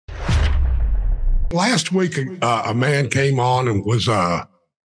Last week, a man came on and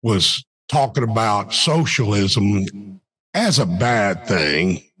was talking about socialism as a bad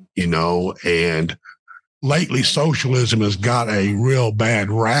thing, and lately socialism has got a real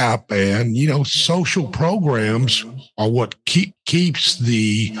bad rap, and social programs are what keeps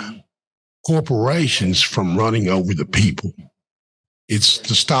the corporations from running over the people. It's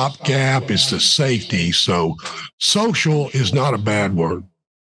the stopgap, it's the safety. So social is not a bad word.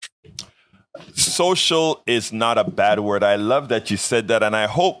 Social is not a bad word. I love that you said that. And I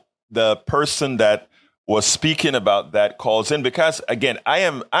hope the person that was speaking about that calls in, because again,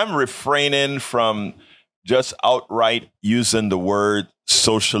 I'm refraining from just outright using the word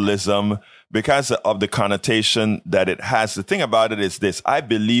socialism because of the connotation that it has. The thing about it is this: I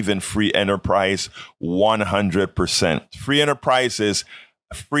believe in free enterprise 100%. Free enterprise is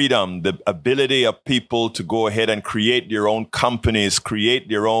freedom, the ability of people to go ahead and create their own companies, create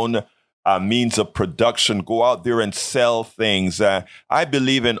their own means of production, go out there and sell things. I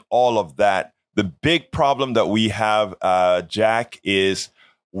believe in all of that. The big problem that we have, Jack, is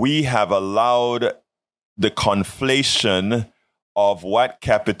we have allowed the conflation of what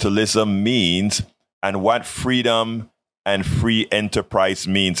capitalism means and what freedom and free enterprise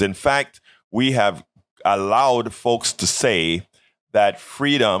means. In fact, we have allowed folks to say that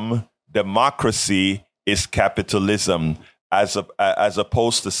freedom, democracy is capitalism, as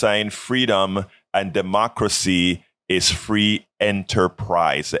opposed to saying freedom and democracy is free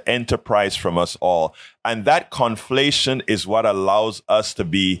enterprise, enterprise from us all. And that conflation is what allows us to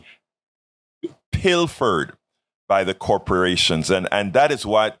be pilfered by the corporations. And that is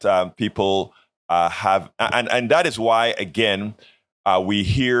what people have. And that is why, again, we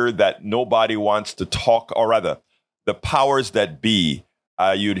hear that nobody wants to talk, or rather, the powers that be,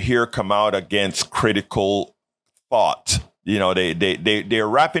 you'd hear come out against critical thought. They're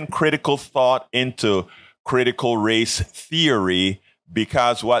wrapping critical thought into critical race theory,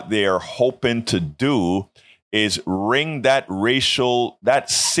 because what they are hoping to do is ring that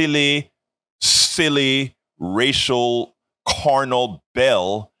silly racial carnal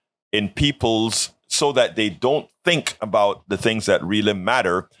bell in people's, so that they don't think about the things that really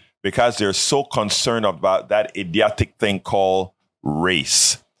matter, because they're so concerned about that idiotic thing called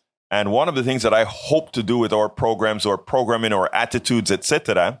race. And one of the things that I hope to do with our programs or programming or attitudes,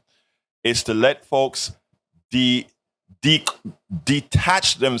 etc., is to let folks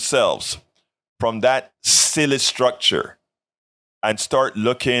detach themselves from that silly structure and start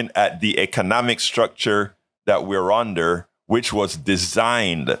looking at the economic structure that we're under, which was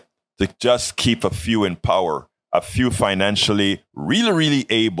designed to just keep a few in power, a few financially really, really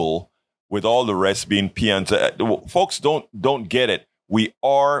able, with all the rest being peons. Folks don't get it.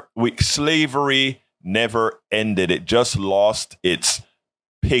 Slavery never ended. It just lost its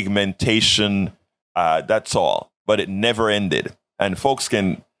pigmentation. That's all. But it never ended. And folks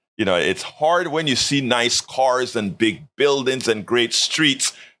can, it's hard when you see nice cars and big buildings and great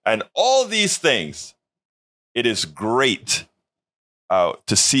streets and all these things. It is great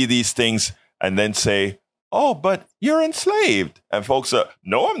to see these things and then say, oh, but you're enslaved. And folks are,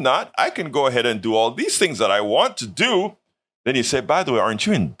 no, I'm not. I can go ahead and do all these things that I want to do. Then you say, by the way, aren't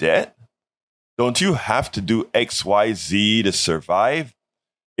you in debt? Don't you have to do X, Y, Z to survive?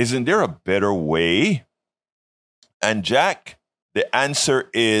 Isn't there a better way? And Jack, the answer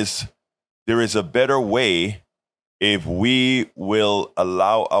is there is a better way if we will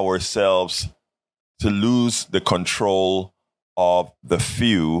allow ourselves to lose the control of the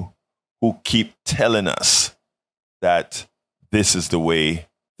few who keep telling us that this is the way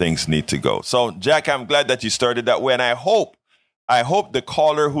things need to go. So, Jack, I'm glad that you started that way. And I hope the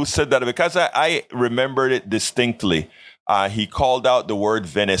caller who said that, because I remembered it distinctly, he called out the word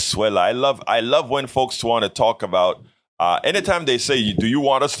Venezuela. I love when folks want to talk about, anytime they say, do you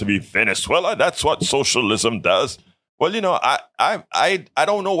want us to be Venezuela? That's what socialism does. Well, I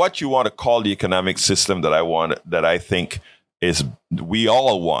don't know what you want to call the economic system that I think is we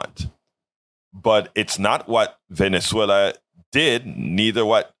all want. But it's not what Venezuela did, neither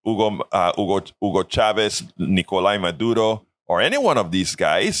what Hugo Chavez, Nicolás Maduro, or any one of these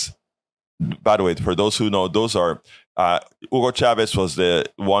guys. By the way, for those who know, those are Hugo Chavez was the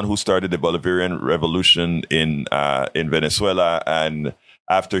one who started the Bolivarian Revolution in Venezuela, and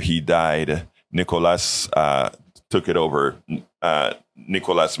after he died, Nicolás took it over.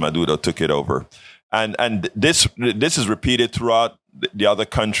 Nicolás Maduro took it over, and this is repeated throughout the other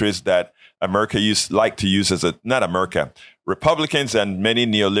countries that America like to use as not America, Republicans and many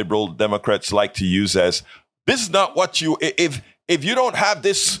neoliberal Democrats like to use as, this is not what if you don't have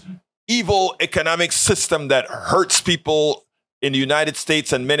this evil economic system that hurts people in the United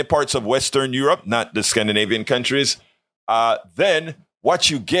States and many parts of Western Europe, not the Scandinavian countries, then what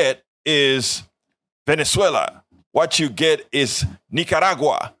you get is Venezuela. What you get is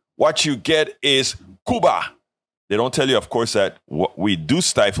Nicaragua. What you get is Cuba. They don't tell you, of course, that we do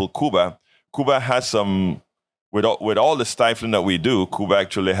stifle Cuba. Cuba has some, with all the stifling that we do, Cuba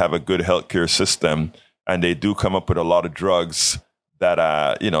actually have a good healthcare system, and they do come up with a lot of drugs that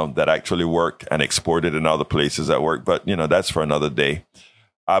that actually work and exported in other places that work. But that's for another day.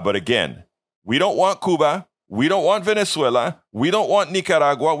 But again, we don't want Cuba. We don't want Venezuela. We don't want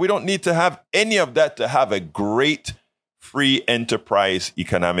Nicaragua. We don't need to have any of that to have a great free enterprise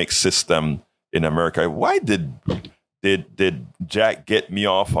economic system in America. Why did Jack get me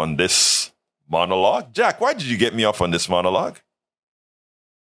off on this monologue? Jack, why did you get me off on this monologue?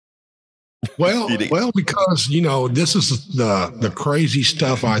 Well, because this is the crazy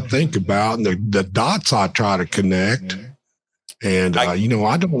stuff I think about, and the dots I try to connect, and I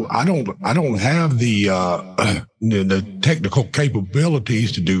don't have the technical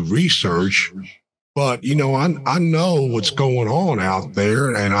capabilities to do research, but I know what's going on out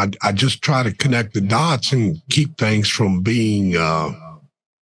there, and I just try to connect the dots and keep things from being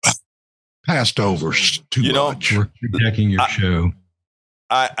passed over too much. We're protecting your show.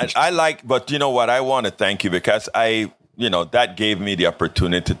 I like, but you know what? I want to thank you because that gave me the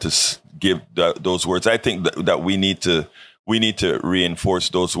opportunity to give those words. I think that we need to reinforce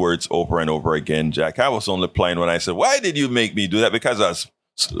those words over and over again, Jack. I was only playing when I said, "Why did you make me do that?" Because I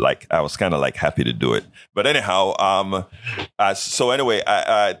was kind of like happy to do it. But anyhow, so anyway,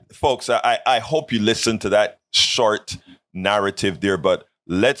 folks, I hope you listened to that short narrative there, but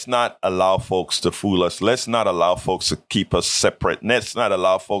let's not allow folks to fool us. Let's not allow folks to keep us separate. Let's not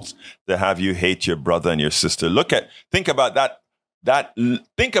allow folks to have you hate your brother and your sister. Think about that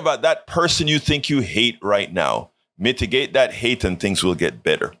person you think you hate right now. Mitigate that hate and things will get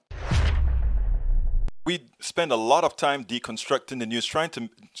better. We spend a lot of time deconstructing the news, trying to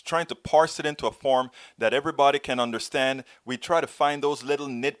parse it into a form that everybody can understand. We try to find those little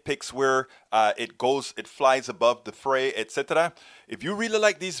nitpicks where it flies above the fray, etc. If you really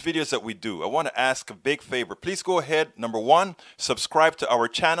like these videos that we do, I want to ask a big favor. Please go ahead. Number 1, subscribe to our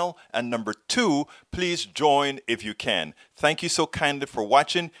channel. And number 2, please join if you can. Thank you so kindly for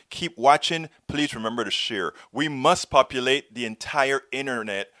watching. Keep watching. Please remember to share. We must populate the entire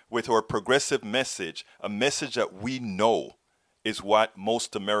internet with our progressive message, a message that we know is what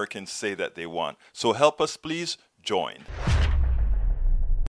most Americans say that they want. So help us, please join.